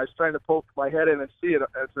 19. I was trying to poke my head in and see it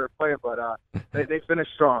as they were playing, but they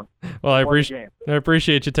finished strong. Well, I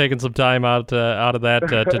appreciate you taking some time out of that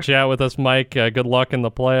to chat with us, Mike. Good luck in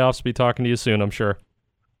the playoffs. Be talking to you soon, I'm sure.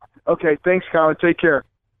 Okay, thanks, Colin. Take care.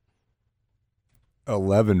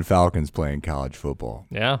 11 Falcons playing college football.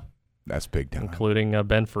 Yeah. That's big time. Including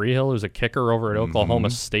Ben Freehill, who's a kicker over at Oklahoma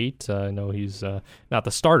State. I know he's not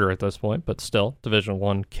the starter at this point, but still Division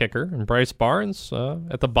I kicker. And Bryce Barnes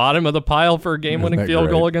at the bottom of the pile for a game-winning field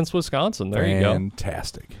goal against Wisconsin. There you go.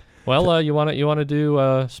 Fantastic. Well, you want to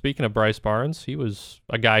do, speaking of Bryce Barnes, he was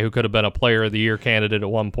a guy who could have been a Player of the Year candidate at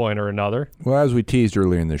one point or another. Well, as we teased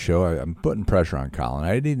earlier in the show, I'm putting pressure on Colin.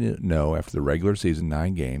 I didn't know after the regular season,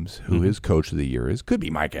 9 games, who his Coach of the Year is. Could be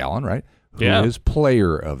Mike Allen, right? Who his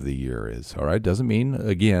Player of the Year is. All right, doesn't mean,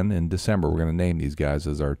 again, in December we're going to name these guys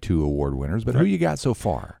as our 2 award winners, but who you got so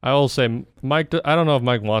far? I will say, Mike, I don't know if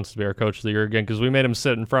Mike wants to be our Coach of the Year again, because we made him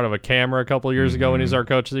sit in front of a camera a couple of years ago when he's our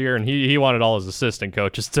Coach of the Year, and he wanted all his assistant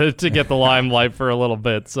coaches to get the limelight for a little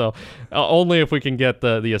bit, so only if we can get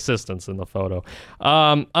the assistants in the photo.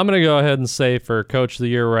 I'm going to go ahead and say for Coach of the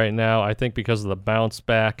Year right now, I think because of the bounce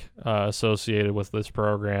back associated with this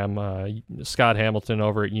program, Scott Hamilton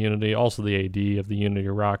over at Unity, also the AD of the Unity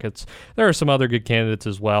Rockets. There are some other good candidates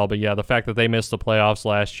as well, but yeah, the fact that they missed the playoffs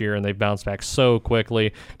last year and they bounced back so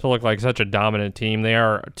quickly to look like such a dominant team. They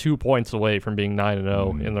are 2 points away from being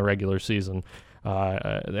 9-0 in the regular season.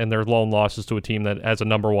 and their lone losses to a team that has a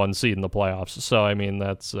number 1 seed in the playoffs. So, I mean,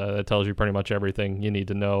 that tells you pretty much everything you need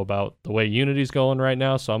to know about the way Unity's going right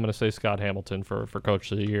now. So I'm going to say Scott Hamilton for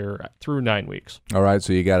Coach of the Year through 9 weeks. All right,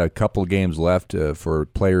 so you got a couple games left for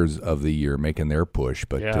Players of the Year making their push,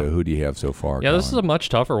 but who do you have so far? Yeah, Colin? this is a much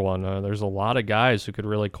tougher one. There's a lot of guys who could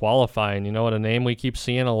really qualify, and you know what, a name we keep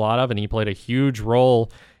seeing a lot of, and he played a huge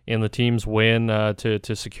role in the team's win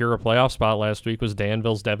to secure a playoff spot last week, was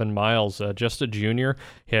Danville's Devin Miles. Just a junior.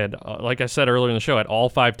 He had, like I said earlier in the show, had all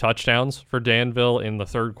 5 touchdowns for Danville in the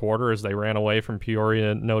third quarter as they ran away from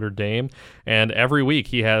Peoria and Notre Dame. And every week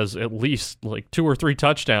he has at least like 2 or 3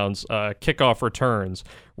 touchdowns, kickoff returns,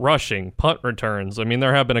 rushing, punt returns. I mean,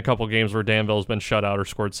 there have been a couple games where Danville's been shut out or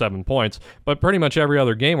scored 7 points, but pretty much every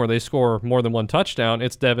other game where they score more than 1 touchdown,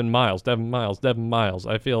 it's Devin Miles.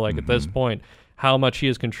 I feel like at this point, how much he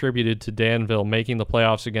has contributed to Danville making the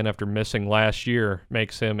playoffs again after missing last year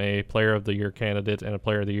makes him a Player of the Year candidate and a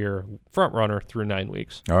Player of the Year front runner through 9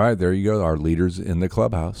 weeks. All right, there you go. Our leaders in the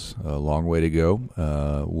clubhouse. A long way to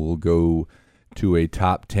go. We'll go to a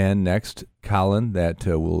top 10 next, Colin, that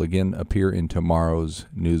will again appear in tomorrow's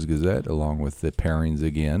News Gazette along with the pairings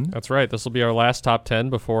again. That's right. This will be our last top 10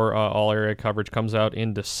 before all area coverage comes out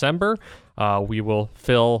in December. We will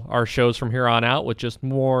fill our shows from here on out with just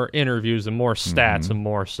more interviews and more stats and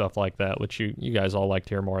more stuff like that, which you guys all like to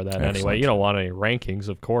hear more of that. Excellent. Anyway. You don't want any rankings,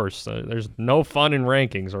 of course. There's no fun in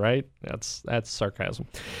rankings, right? That's sarcasm.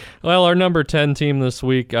 Well, our number 10 team this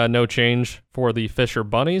week, no change for the Fisher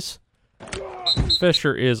Bunnies.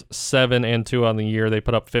 Fisher is 7-2 on the year. They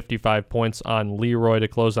put up 55 points on Leroy to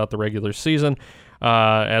close out the regular season.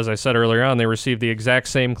 As I said earlier on, they received the exact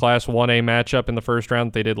same Class 1A matchup in the first round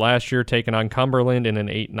that they did last year, taking on Cumberland in an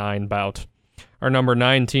 8-9 bout. Our number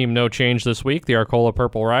 9 team, no change this week, the Arcola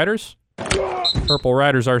Purple Riders. Purple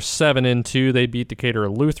Riders are 7-2. They beat Decatur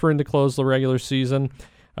Lutheran to close the regular season.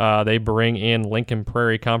 They bring in Lincoln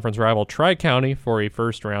Prairie Conference rival Tri-County for a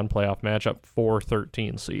first-round playoff matchup,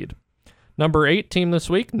 4-13 seed. Number 8 team this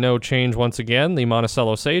week, no change once again, the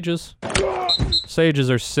Monticello Sages. Sages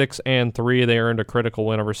are 6-3. They earned a critical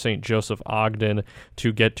win over St. Joseph Ogden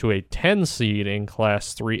to get to a 10 seed in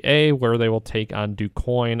Class 3A, where they will take on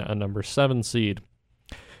DuQuoin, a number 7 seed.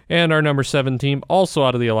 And our number 7 team, also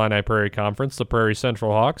out of the Illini Prairie Conference, the Prairie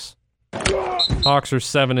Central Hawks. Hawks are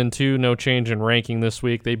 7-2, no change in ranking this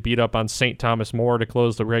week. They beat up on St. Thomas More to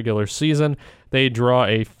close the regular season. They draw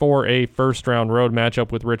a 4A first-round road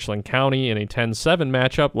matchup with Richland County in a 10-7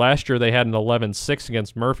 matchup. Last year they had an 11-6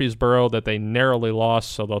 against Murfreesboro that they narrowly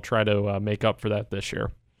lost, so they'll try to make up for that this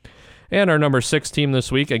year. And our number 6 team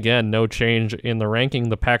this week, again, no change in the ranking,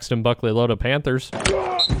 the Paxton Buckley Loda Panthers.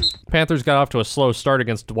 Panthers got off to a slow start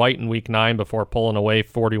against Dwight in Week 9 before pulling away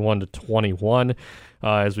 41-21.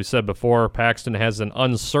 As we said before, Paxton has an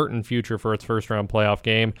uncertain future for its first-round playoff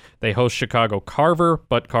game. They host Chicago Carver,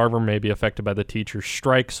 but Carver may be affected by the teacher's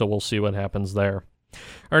strike, so we'll see what happens there.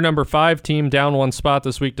 Our number 5 team down 1 spot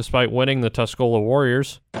this week despite winning, the Tuscola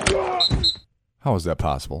Warriors. How is that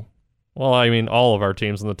possible? Well, I mean, all of our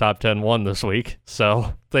teams in the top 10 won this week,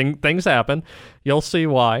 so things happen. You'll see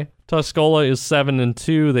why. Tuscola is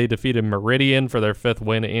 7-2. They defeated Meridian for their 5th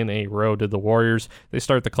win in a row to the Warriors. They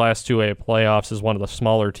start the Class 2A playoffs as one of the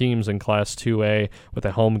smaller teams in Class 2A with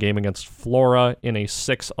a home game against Flora in a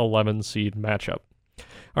 6-11 seed matchup.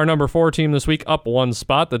 Our number 4 team this week, up 1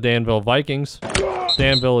 spot, the Danville Vikings.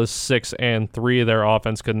 Danville is 6-3. Their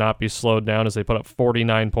offense could not be slowed down as they put up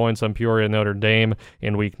 49 points on Peoria Notre Dame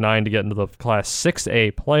in Week 9 to get into the Class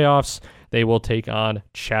 6A playoffs. They will take on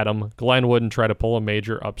Chatham Glenwood and try to pull a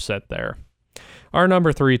major upset there. Our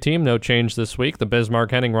number 3 team, no change this week, the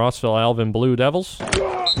Bismarck Henning Rossville Alvin Blue Devils.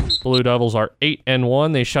 Blue Devils are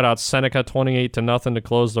 8-1. They shut out Seneca 28-0 to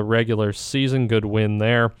close the regular season. Good win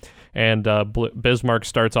there. And Bismarck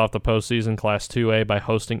starts off the postseason Class 2A by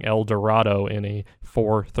hosting El Dorado in a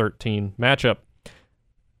 4-13 matchup.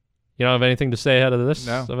 You don't have anything to say ahead of this?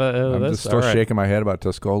 No. I'm just still shaking my head about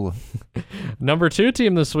Tuscola. Number 2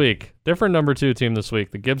 team this week. Different number 2 team this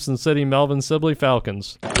week. The Gibson City-Melvin-Sibley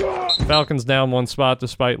Falcons. Falcons down 1 spot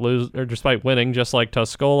despite winning, just like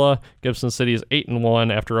Tuscola. Gibson City is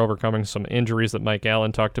 8-1 after overcoming some injuries that Mike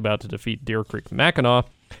Allen talked about to defeat Deer Creek Mackinac.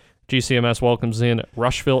 GCMS welcomes in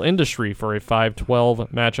Rushville Industry for a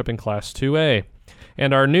 5-12 matchup in Class 2A.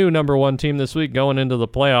 And our new number 1 team this week going into the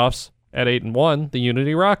playoffs at 8-1, the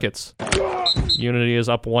Unity Rockets. Unity is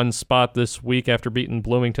up 1 spot this week after beating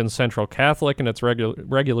Bloomington Central Catholic in its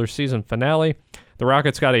regular season finale. The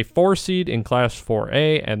Rockets got a 4 seed in Class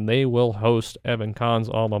 4A, and they will host Evan Kahn's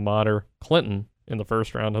alma mater, Clinton, in the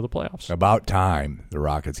first round of the playoffs. About time the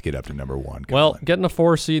Rockets get up to number 1. Well, getting a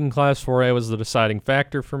 4 seed in Class 4A was the deciding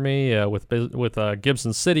factor for me. With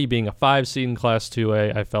Gibson City being a 5 seed in Class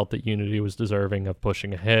 2A, I felt that Unity was deserving of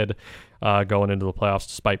pushing ahead going into the playoffs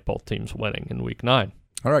despite both teams winning in Week 9.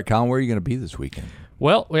 All right, Colin, where are you going to be this weekend?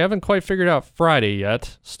 Well, we haven't quite figured out Friday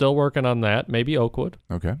yet. Still working on that. Maybe Oakwood.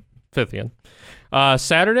 Okay. Fithian.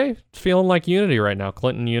 Saturday, feeling like Unity right now.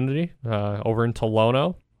 Clinton Unity over in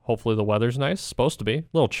Tolono. Hopefully the weather's nice. It's supposed to be. A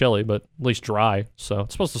little chilly, but at least dry. So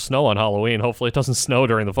it's supposed to snow on Halloween. Hopefully it doesn't snow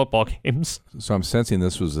during the football games. So I'm sensing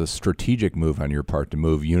this was a strategic move on your part to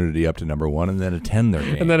move Unity up to number 1 and then attend their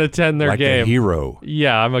game. And then attend their game. Like a hero.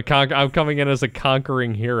 Yeah, I'm coming in as a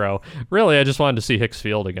conquering hero. Really, I just wanted to see Hicks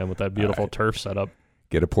Field again with that beautiful turf setup.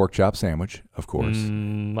 Get a pork chop sandwich, of course.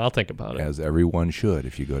 I'll think about it. As everyone should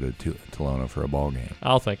if you go to Tolono for a ball game.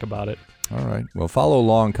 I'll think about it. All right. Well, follow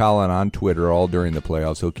along Colin on Twitter all during the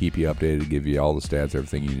playoffs. He'll keep you updated, give you all the stats,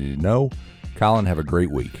 everything you need to know. Colin, have a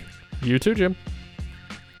great week. You too, Jim.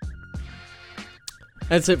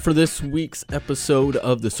 That's it for this week's episode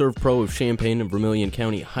of the Servpro of Champaign and Vermillion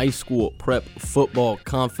County High School Prep Football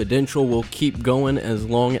Confidential. We'll keep going as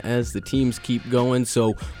long as the teams keep going,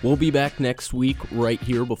 so we'll be back next week right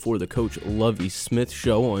here before the Coach Lovey Smith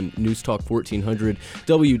Show on News Talk 1400,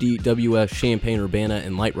 WDWS Champaign-Urbana,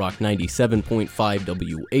 and Light Rock 97.5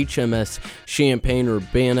 WHMS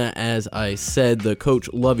Champaign-Urbana. As I said, the Coach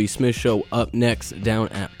Lovey Smith Show up next down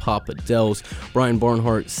at Papa Del's. Brian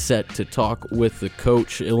Barnhart set to talk with the coach.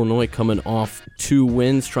 Illinois coming off 2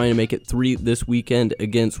 wins, trying to make it 3 this weekend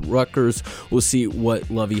against Rutgers. We'll see what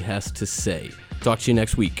Lovey has to say. Talk to you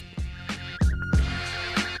next week.